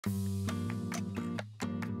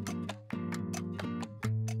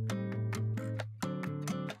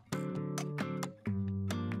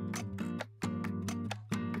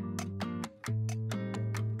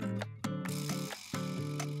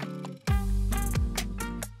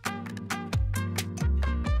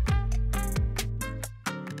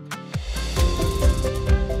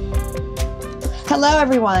Hello,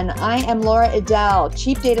 everyone. I am Laura Edell,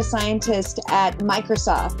 Chief Data Scientist at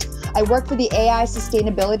Microsoft. I work for the AI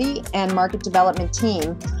Sustainability and Market Development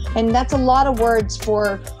team. And that's a lot of words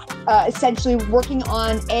for essentially working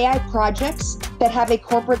on AI projects that have a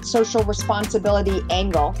corporate social responsibility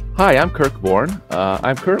angle. Hi, I'm Kirk Bourne.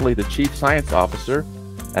 I'm currently the Chief Science Officer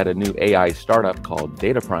at a new AI startup called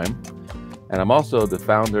DataPrime. And I'm also the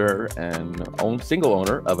founder and single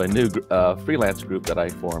owner of a new freelance group that I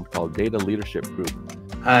formed called Data Leadership Group.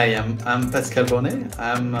 Hi, I'm Pascal Bourne.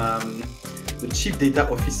 I'm the Chief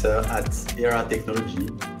Data Officer at Era Technology.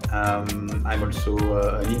 I'm also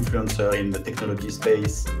an influencer in the technology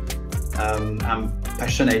space. I'm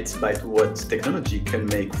passionate by what technology can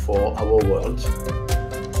make for our world.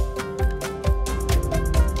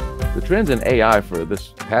 The trends in AI for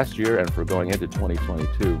this past year and for going into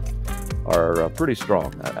 2022 are pretty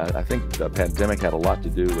strong. I think the pandemic had a lot to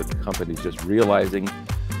do with companies just realizing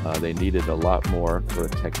they needed a lot more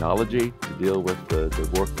sort of technology to deal with the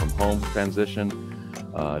work from home transition,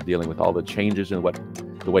 dealing with all the changes in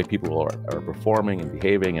the way people are performing and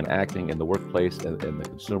behaving and acting in the workplace and in the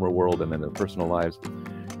consumer world and in their personal lives.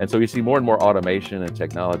 And so you see more and more automation and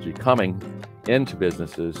technology coming into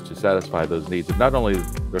businesses to satisfy those needs of not only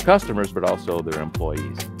their customers, but also their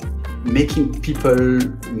employees. Making people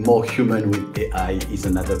more human with AI is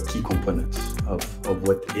another key component of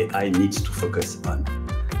what AI needs to focus on.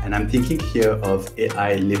 And I'm thinking here of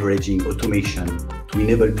AI leveraging automation to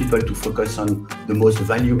enable people to focus on the most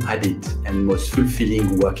value-added and most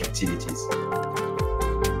fulfilling work activities.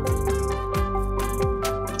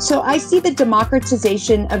 So I see the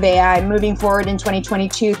democratization of AI moving forward in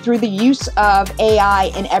 2022 through the use of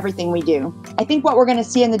AI in everything we do. I think what we're going to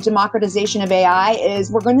see in the democratization of AI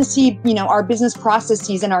is we're going to see, our business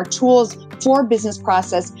processes and our tools for business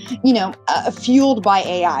process, fueled by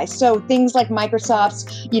AI. So things like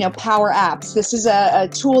Microsoft's, Power Apps. This is a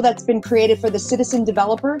tool that's been created for the citizen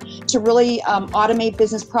developer to really automate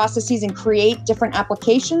business processes and create different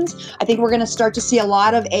applications. I think we're going to start to see a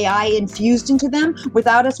lot of AI infused into them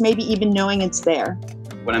without us maybe even knowing it's there.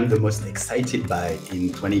 What I'm the most excited by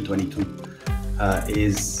in 2022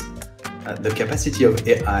 is the capacity of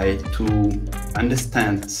AI to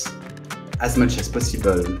understand as much as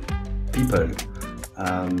possible people,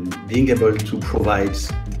 being able to provide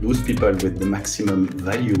those people with the maximum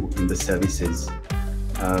value in the services,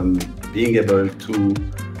 being able to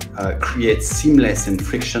create seamless and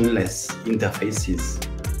frictionless interfaces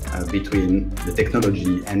between the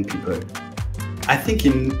technology and people. I think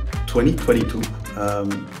in 2022,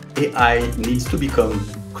 AI needs to become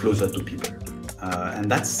closer to people.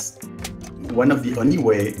 And that's one of the only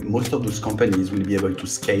way most of those companies will be able to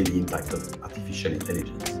scale the impact of artificial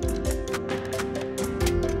intelligence.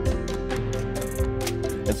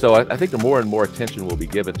 And so I think the more and more attention will be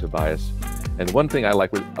given to bias. And one thing I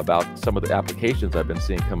like about some of the applications I've been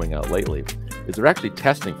seeing coming out lately is they're actually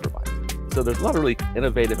testing for bias. So there's a lot of really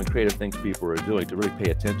innovative and creative things people are doing to really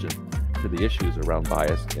pay attention to the issues around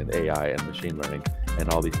bias in AI and machine learning and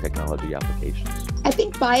all these technology applications. I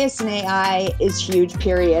think bias in AI is huge,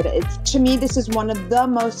 period. To me, this is one of the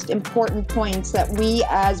most important points that we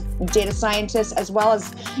as data scientists, as well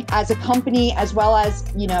as a company, as well as,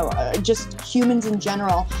 just humans in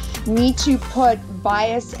general, need to put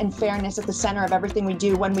bias and fairness at the center of everything we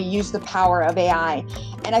do when we use the power of AI.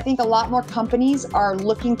 And I think a lot more companies are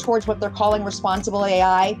looking towards what they're calling responsible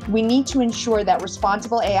AI. We need to ensure that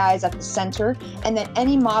responsible AI is at the center and that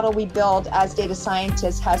any model we build as data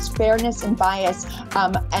scientists has fairness and bias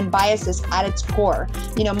and biases at its core.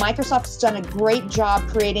 Microsoft's done a great job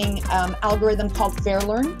creating an algorithm called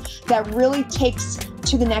FairLearn that really takes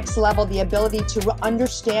to the next level the ability to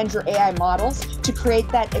understand your AI models, to create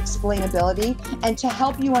that explainability, and to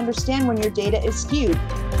help you understand when your data is skewed.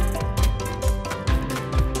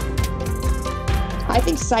 I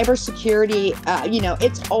think cybersecurity,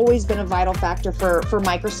 it's always been a vital factor for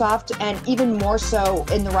Microsoft, and even more so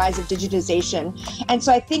in the rise of digitization. And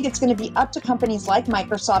so I think it's going to be up to companies like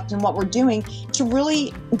Microsoft and what we're doing to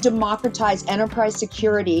really democratize enterprise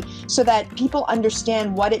security so that people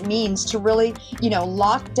understand what it means to really,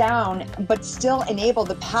 lock down, but still enable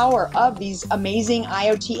the power of these amazing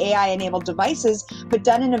IoT AI-enabled devices, but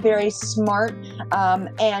done in a very smart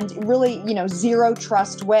and really, zero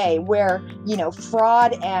trust way where,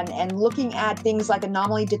 fraud and looking at things like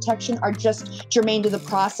anomaly detection are just germane to the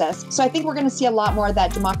process. So I think we're going to see a lot more of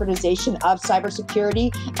that democratization of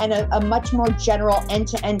cybersecurity and a much more general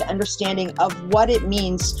end-to-end understanding of what it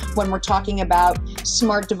means when we're talking about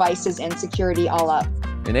smart devices and security all up.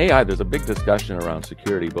 In AI, there's a big discussion around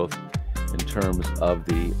security, both in terms of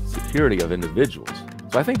the security of individuals.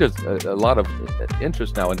 So I think there's a lot of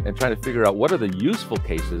interest now in trying to figure out what are the useful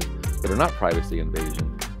cases that are not privacy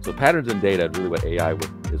invasion. So patterns and data is really what AI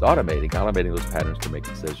is automating those patterns to make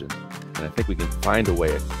decisions. And I think we can find a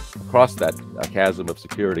way across that chasm of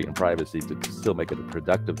security and privacy to still make it a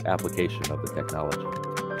productive application of the technology.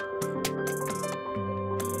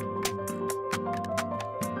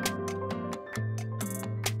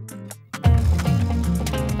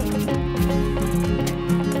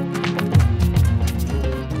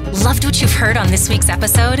 Loved what you've heard on this week's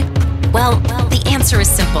episode? Well, the answer is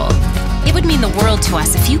simple. It would mean the world to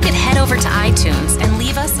us if you could head over to iTunes and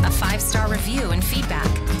leave us a 5-star review and feedback.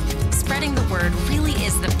 Spreading the word really